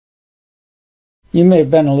You may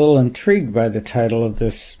have been a little intrigued by the title of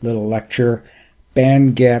this little lecture,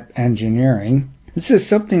 Bandgap Engineering. This is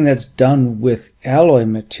something that's done with alloy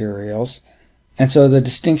materials, and so the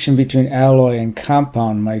distinction between alloy and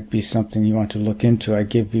compound might be something you want to look into. I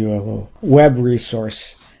give you a little web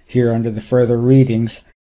resource here under the further readings.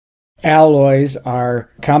 Alloys are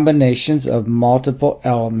combinations of multiple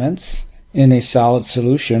elements in a solid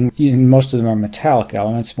solution. Most of them are metallic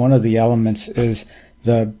elements. One of the elements is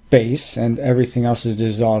the base, and everything else is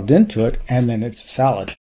dissolved into it, and then it's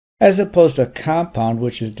solid. As opposed to a compound,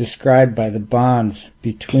 which is described by the bonds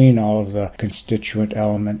between all of the constituent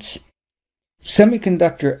elements.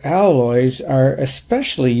 Semiconductor alloys are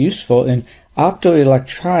especially useful in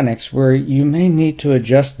optoelectronics, where you may need to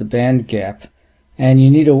adjust the band gap, and you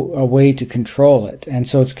need a way to control it, and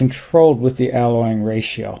so it's controlled with the alloying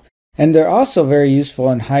ratio. And they're also very useful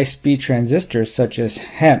in high-speed transistors such as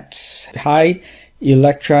HEMTs, high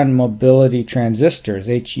electron mobility transistors,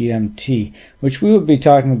 HEMT, which we will be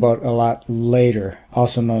talking about a lot later,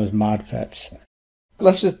 also known as MOSFETs.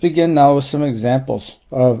 Let's just begin now with some examples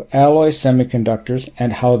of alloy semiconductors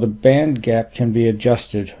and how the band gap can be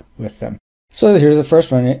adjusted with them. So here's the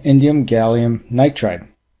first one, indium gallium nitride,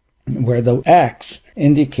 where the X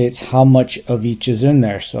indicates how much of each is in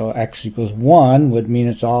there. So X equals 1 would mean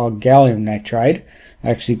it's all gallium nitride.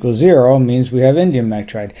 X equals 0 means we have indium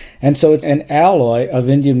nitride. And so it's an alloy of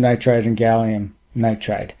indium nitride and gallium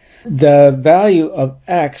nitride. The value of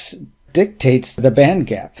X dictates the band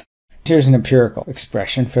gap. Here's an empirical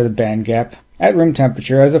expression for the band gap at room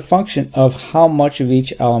temperature as a function of how much of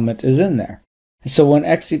each element is in there. So when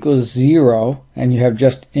X equals 0 and you have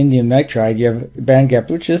just indium nitride, you have a band gap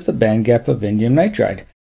which is the band gap of indium nitride.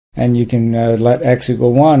 And you can let X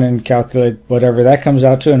equal 1 and calculate whatever that comes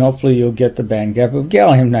out to, and hopefully you'll get the band gap of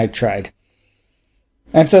gallium nitride.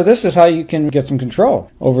 And so this is how you can get some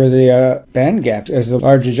control over the band gap. There's a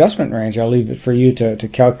large adjustment range. I'll leave it for you to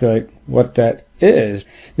calculate what that is.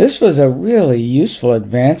 This was a really useful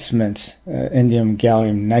advancement, indium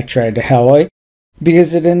gallium nitride alloy,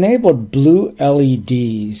 because it enabled blue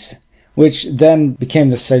LEDs, which then became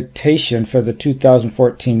the citation for the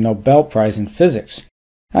 2014 Nobel Prize in Physics.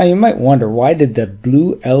 Now you might wonder, why did the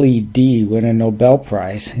blue LED win a Nobel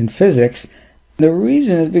Prize in Physics? The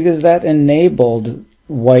reason is because that enabled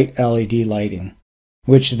white LED lighting,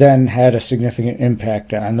 which then had a significant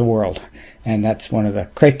impact on the world. And that's one of the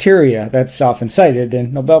criteria that's often cited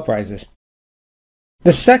in Nobel Prizes.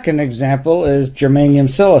 The second example is germanium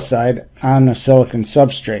silicide on a silicon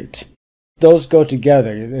substrate. Those go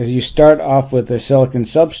together. You start off with a silicon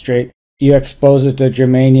substrate, you expose it to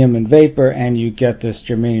germanium and vapor, and you get this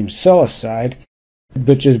germanium silicide,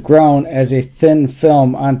 which is grown as a thin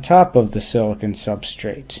film on top of the silicon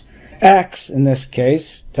substrate. X, in this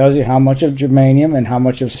case, tells you how much of germanium and how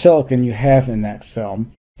much of silicon you have in that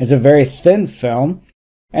film. It's a very thin film,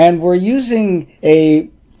 and we're using a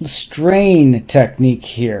strain technique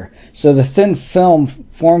here. So the thin film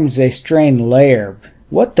forms a strain layer.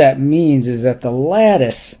 What that means is that the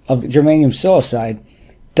lattice of germanium silicide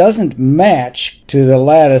doesn't match to the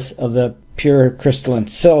lattice of the pure crystalline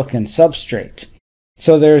silicon substrate.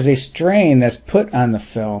 So there's a strain that's put on the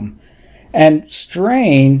film, and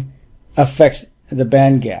strain affects the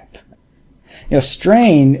band gap.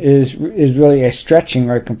 Strain is really a stretching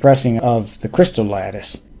or compressing of the crystal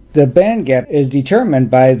lattice. The band gap is determined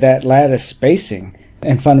by that lattice spacing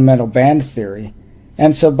in fundamental band theory.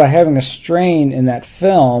 And so by having a strain in that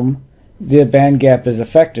film, the band gap is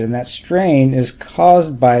affected, and that strain is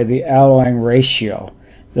caused by the alloying ratio.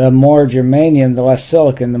 The more germanium, the less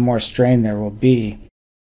silicon, the more strain there will be.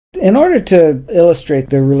 In order to illustrate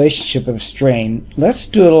the relationship of strain, let's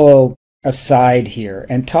do a little aside here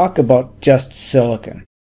and talk about just silicon.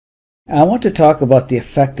 I want to talk about the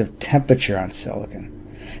effect of temperature on silicon.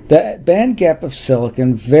 The band gap of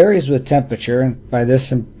silicon varies with temperature, and by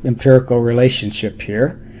this empirical relationship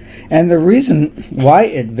here. And the reason why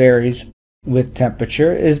it varies with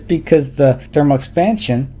temperature is because the thermal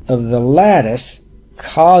expansion of the lattice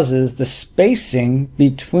causes the spacing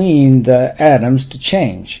between the atoms to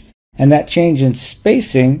change. And that change in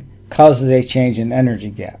spacing causes a change in energy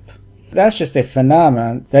gap. That's just a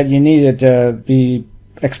phenomenon that you needed to be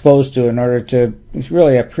exposed to in order to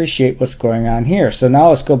really appreciate what's going on here. So now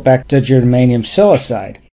let's go back to germanium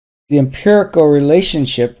silicide. The empirical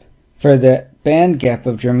relationship for the band gap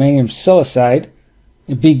of germanium silicide,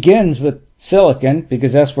 it begins with silicon,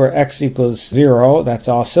 because that's where X equals 0, that's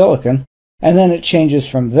all silicon, and then it changes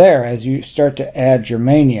from there as you start to add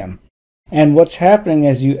germanium. And what's happening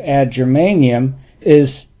as you add germanium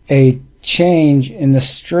is a change in the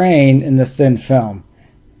strain in the thin film.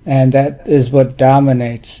 And that is what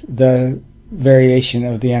dominates the variation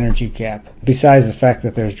of the energy gap. Besides the fact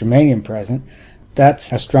that there's germanium present,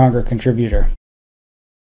 that's a stronger contributor.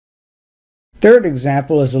 Third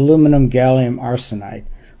example is aluminum-gallium arsenide,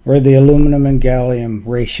 where the aluminum and gallium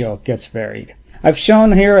ratio gets varied. I've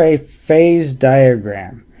shown here a phase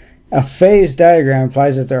diagram. A phase diagram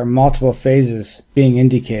implies that there are multiple phases being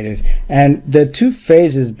indicated, and the two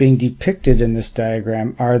phases being depicted in this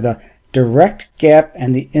diagram are the direct gap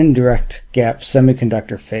and the indirect gap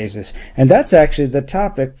semiconductor phases. And that's actually the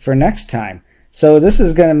topic for next time. So this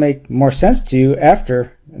is going to make more sense to you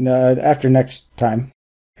after next time.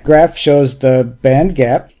 Graph shows the band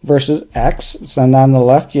gap versus X. So on the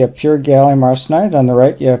left you have pure gallium arsenide, on the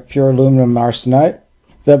right you have pure aluminum arsenide.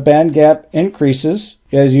 The band gap increases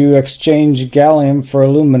as you exchange gallium for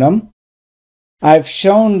aluminum. I've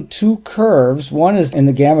shown two curves. One is in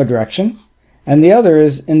the gamma direction and the other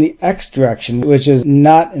is in the X direction, which is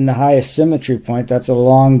not in the highest symmetry point. That's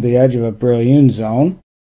along the edge of a Brillouin zone.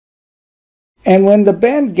 And when the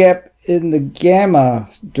band gap in the gamma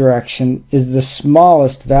direction is the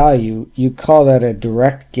smallest value, you call that a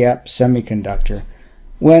direct gap semiconductor.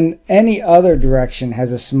 When any other direction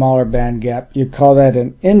has a smaller band gap, you call that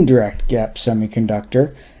an indirect gap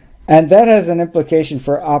semiconductor. And that has an implication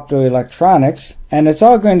for optoelectronics, and it's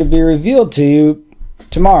all going to be revealed to you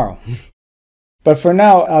tomorrow. But for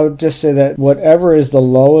now, I would just say that whatever is the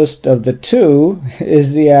lowest of the two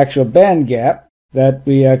is the actual band gap that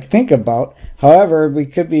we think about. However, we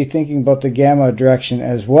could be thinking about the gamma direction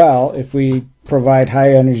as well if we provide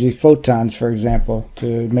high energy photons, for example,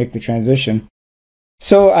 to make the transition.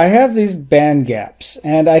 So I have these band gaps,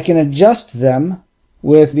 and I can adjust them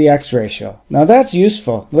with the X ratio. Now that's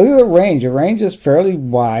useful. Look at the range. The range is fairly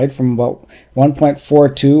wide, from about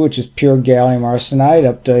 1.42, which is pure gallium arsenide,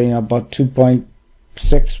 up to about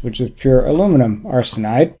 2.6, which is pure aluminum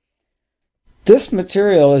arsenide. This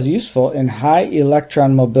material is useful in high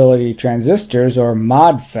electron mobility transistors, or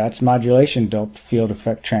MODFETs, modulation doped field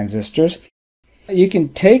effect transistors. You can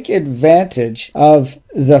take advantage of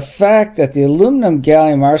the fact that the aluminum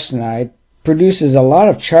gallium arsenide produces a lot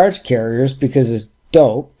of charge carriers because it's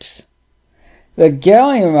doped. The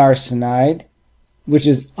gallium arsenide, which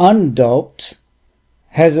is undoped,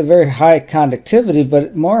 has a very high conductivity,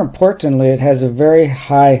 but more importantly, it has a very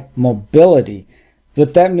high mobility.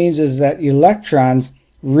 What that means is that electrons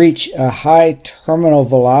reach a high terminal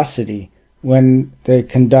velocity when they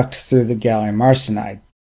conduct through the gallium arsenide.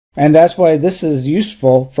 And that's why this is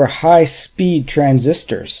useful for high-speed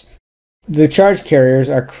transistors. The charge carriers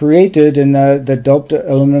are created in the doped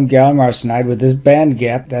aluminum gallium arsenide with this band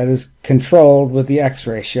gap that is controlled with the X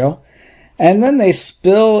ratio. And then they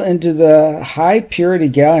spill into the high purity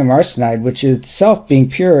gallium arsenide, which itself being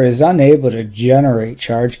pure is unable to generate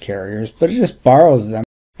charge carriers, but it just borrows them.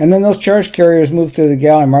 And then those charge carriers move to the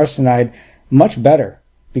gallium arsenide much better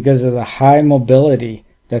because of the high mobility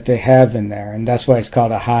that they have in there. And that's why it's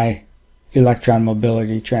called a high electron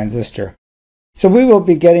mobility transistor. So we will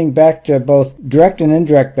be getting back to both direct and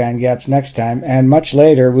indirect band gaps next time, and much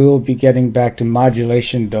later we will be getting back to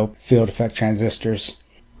modulation doped field effect transistors.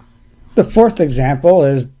 The fourth example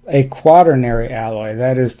is a quaternary alloy.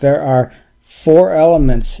 That is, there are 4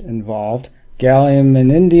 elements involved: gallium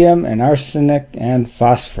and indium and arsenic and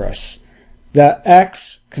phosphorus. The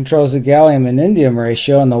X controls the gallium and indium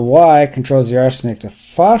ratio, and the Y controls the arsenic to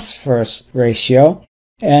phosphorus ratio.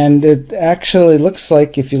 And it actually looks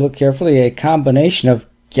like, if you look carefully, a combination of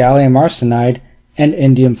gallium arsenide and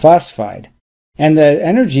indium phosphide. And the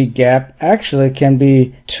energy gap actually can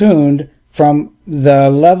be tuned from the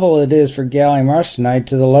level it is for gallium arsenide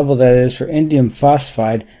to the level that it is for indium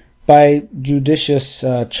phosphide by judicious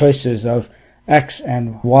choices of X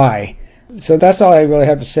and Y. So that's all I really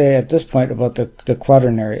have to say at this point about the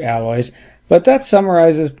quaternary alloys. But that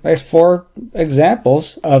summarizes my 4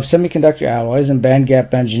 examples of semiconductor alloys and band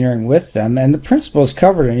gap engineering with them. And the principles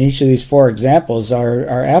covered in each of these 4 examples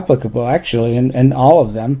are applicable actually in all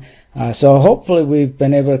of them. So hopefully we've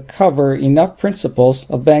been able to cover enough principles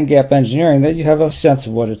of band gap engineering that you have a sense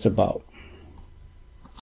of what it's about.